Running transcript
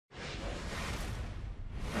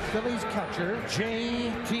Phillies catcher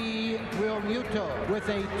J.T. Realmuto with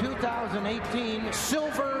a 2018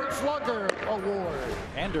 Silver Slugger Award.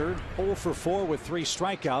 Ender 0 for 4 with 3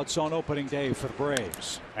 strikeouts on opening day for the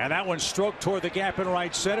Braves. And that one stroked toward the gap in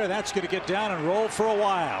right center. That's going to get down and roll for a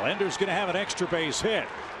while. Ender's going to have an extra base hit.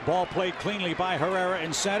 Ball played cleanly by Herrera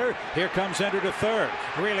in center. Here comes Ender to third.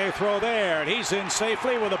 Relay throw there, and he's in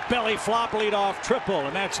safely with a belly flop leadoff triple,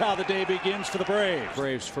 and that's how the day begins for the Braves.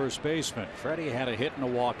 Braves first baseman Freddie had a hit and a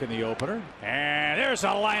walk in the opener, and there's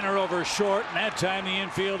a liner over short, and that time the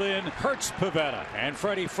infield in hurts Pivetta, and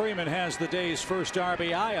Freddie Freeman has the day's first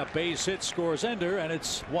RBI. A base hit scores Ender, and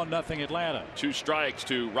it's 1-0 Atlanta. 2 strikes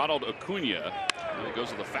to Ronald Acuna. And he goes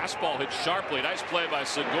to the fastball, hit sharply. Nice play by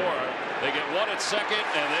Segura. They get 1 at second,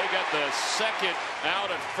 and they got the second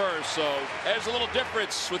out at first. So there's a little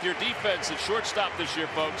difference with your defense at shortstop this year,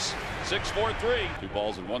 folks. 6-4-3. 2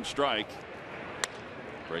 balls and 1 strike.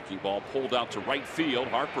 Breaking ball pulled out to right field.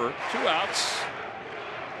 Harper, 2 outs.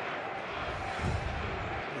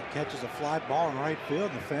 Catches a fly ball in right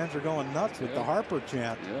field, and the fans are going nuts with the Harper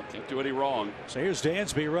chant. Yep, can't do any wrong. So here's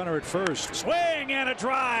Dansby, runner at first. Swing and a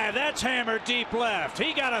drive. That's hammered deep left.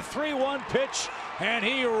 He got a 3-1 pitch, and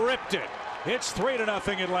he ripped it. It's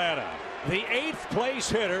 3-0 Atlanta. The 8th place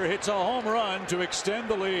hitter hits a home run to extend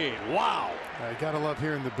the lead. Wow. I gotta love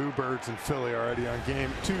hearing the Boo Birds in Philly already on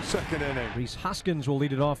game 2, second inning. Rhys Hoskins will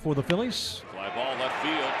lead it off for the Phillies. Fly ball left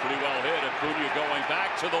field, pretty well hit. Acuna going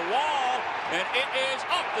back to the wall, and it is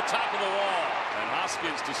up the top of the wall. And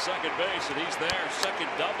Hoskins to second base, and he's there. Second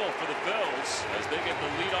double for the Phils as they get the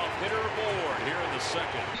leadoff hitter aboard here in the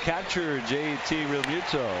second. Catcher J.T.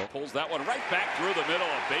 Realmuto pulls that one right back through the middle.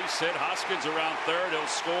 A base hit. Hoskins around third. He'll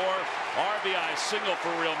score. RBI single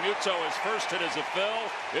for Realmuto. His first hit is a Phil.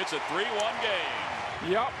 It's a 3-1 game.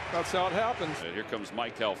 Yep, that's how it happens. And here comes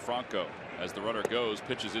Michael Franco. As the runner goes,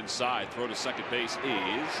 pitches inside, throw to second base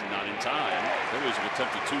is not in time. Phillies have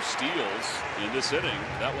attempted 2 steals in this inning.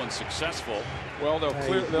 That one's successful. Well,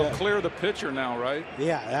 they'll clear the pitcher now, right?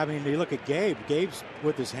 Yeah, I mean, you look at Gabe. Gabe's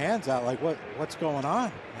with his hands out, like what's going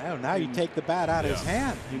on? Now you take the bat out of his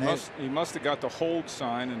hand. He must have got the hold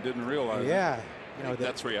sign and didn't realize it. Yeah. You know,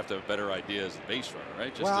 that's where you have to have a better idea as the base runner,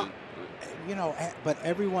 right? You know, but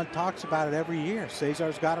everyone talks about it every year.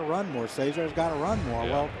 Cesar's got to run more. Cesar's got to run more.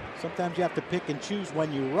 Yeah. Well, sometimes you have to pick and choose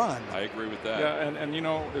when you run. I agree with that. Yeah, and you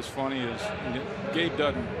know, what's funny is Gabe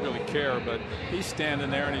doesn't really care, but he's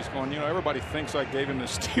standing there and he's going, you know, everybody thinks I gave him the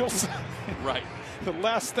steal sign. Right. The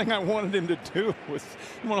last thing I wanted him to do was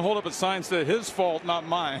you want to hold up a sign that said his fault, not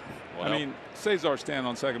mine. Well, I mean, Cesar standing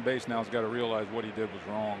on second base now has got to realize what he did was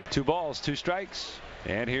wrong. 2 balls, 2 strikes,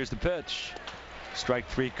 and here's the pitch. Strike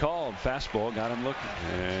 3 called. Fastball got him looking,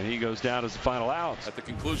 and he goes down as the final out. At the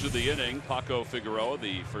conclusion of the inning, Paco Figueroa,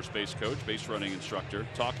 the first base coach, base running instructor,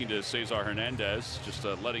 talking to Cesar Hernandez, just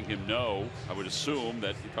letting him know, I would assume,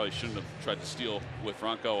 that he probably shouldn't have tried to steal with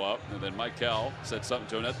Franco up. And then Michael said something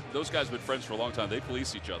to him. Those guys have been friends for a long time. They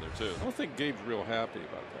police each other, too. I don't think Gabe's real happy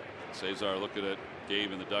about that. Cesar looking at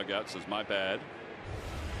Gabe in the dugout, says, my bad.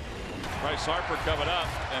 Bryce Harper coming up,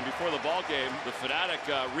 and before the ball game, the Fanatic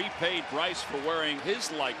repaid Bryce for wearing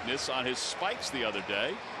his likeness on his spikes the other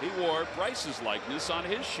day. He wore Bryce's likeness on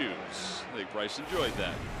his shoes. I think Bryce enjoyed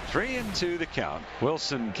that. 3-2 the count.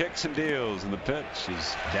 Wilson kicks and deals, and the pitch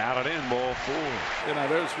is down and in, ball 4. You know,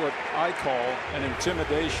 there's what I call an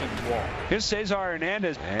intimidation walk. Here's Cesar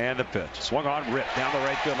Hernandez, and the pitch swung on, ripped down the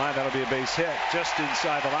right field line. That'll be a base hit just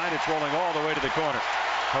inside the line. It's rolling all the way to the corner.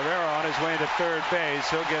 Herrera on his way to third base.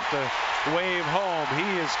 He'll get the wave home. He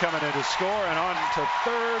is coming in to score, and on to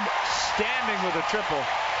third, standing with a triple,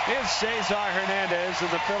 is Cesar Hernandez, and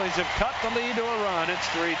the Phillies have cut the lead to a run. It's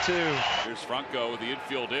 3-2. Here's Franco with the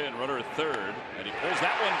infield in, runner at third, and he pulls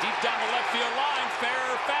that one deep down the left field line. Fair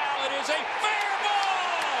or foul? It is a fair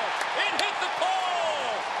ball. It hit the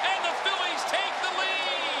pole, and the Phillies take the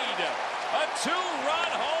lead. A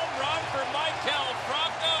 2-run home run for Michael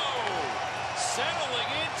Franco. Settling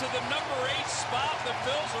into the number 8 spot. The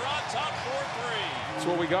Phils are on top 4-3. That's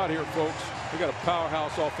what we got here, folks. We got a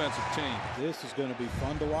powerhouse offensive team. This is going to be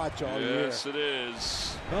fun to watch all year. Yes, it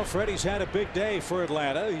is. Well, Freddie's had a big day for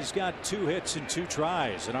Atlanta. He's got 2 hits and 2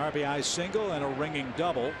 tries, an RBI single and a ringing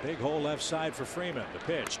double. Big hole left side for Freeman. The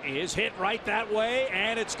pitch is hit right that way,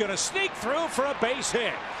 and it's going to sneak through for a base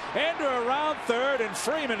hit. Ender around third, and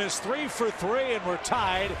Freeman is 3 for 3, and we're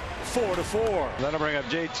tied 4-4. That'll bring up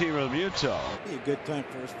J.T. Realmuto. Be a good time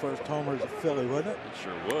for his first homer as a Philly, wouldn't it? It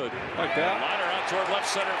sure would. Like that. Liner out toward left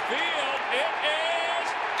center field. It is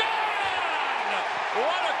gone!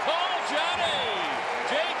 What a call, Johnny!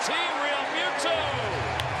 J.T. Realmuto.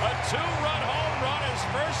 A 2-run home run, his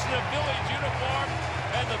first in a Phillies uniform,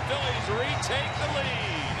 and the Phillies retake the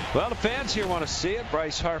lead. Well, the fans here want to see it.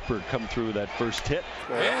 Bryce Harper come through that first hit.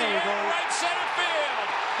 In the air, right center field.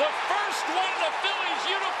 The first one in the Phillies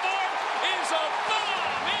uniform is a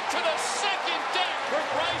bomb into the second deck for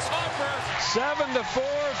Bryce Harper. 7-4,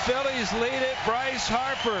 Phillies lead it. Bryce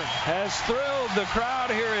Harper has thrilled the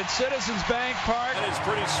crowd here at Citizens Bank Park. That is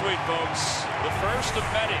pretty sweet, folks. The first of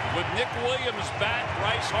many. With Nick Williams' bat,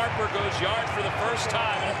 Bryce Harper goes yard for the first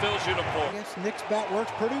time in a Phil's uniform. I guess Nick's bat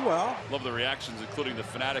works pretty well. Love the reactions, including the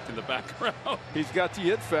fanatic in the background. He's got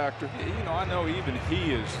the it factor. You know, I know even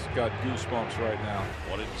he has got goosebumps right now.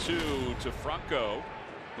 1-2 to Franco,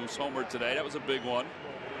 who's homered today. That was a big one.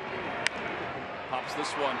 Pops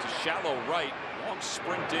this one to shallow right. Long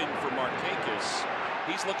sprint in for Markakis.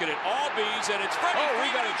 He's looking at Albies, and it's Freddie. Oh,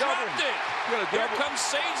 we got a double. Here comes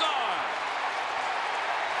Cesar.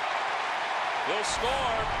 He'll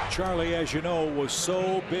score. Charlie, as you know, was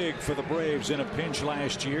so big for the Braves in a pinch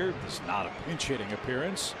last year. It's not a pinch hitting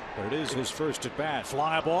appearance, but it is his first at bat.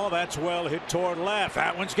 Fly ball, that's well hit toward left.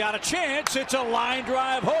 That one's got a chance. It's a line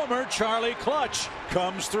drive homer. Charlie Clutch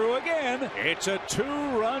comes through again. It's a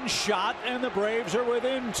 2-run shot, and the Braves are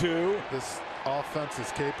within 2. This offense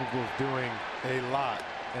is capable of doing a lot.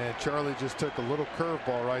 And Charlie just took a little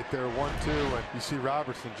curveball right there, 1-2, and you see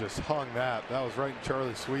Robertson just hung that. That was right in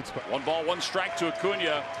Charlie's sweet spot. 1 ball, 1 strike to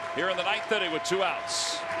Acuna here in the 9th inning with 2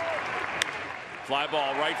 outs. Fly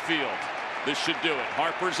ball right field. This should do it.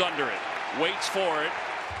 Harper's under it. Waits for it.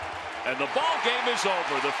 And the ball game is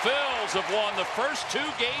over. The Phils have won the first 2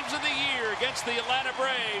 games of the year against the Atlanta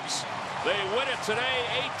Braves. They win it today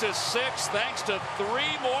 8-6 thanks to 3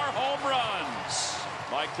 more home runs.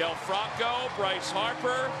 Maikel Franco, Bryce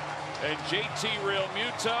Harper, and JT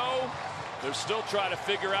Realmuto. They're still trying to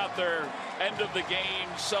figure out their end of the game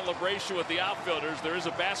celebration with the outfielders. There is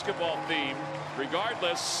a basketball theme.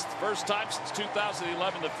 Regardless, first time since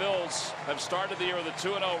 2011 the Phils have started the year with a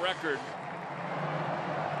 2-0 record.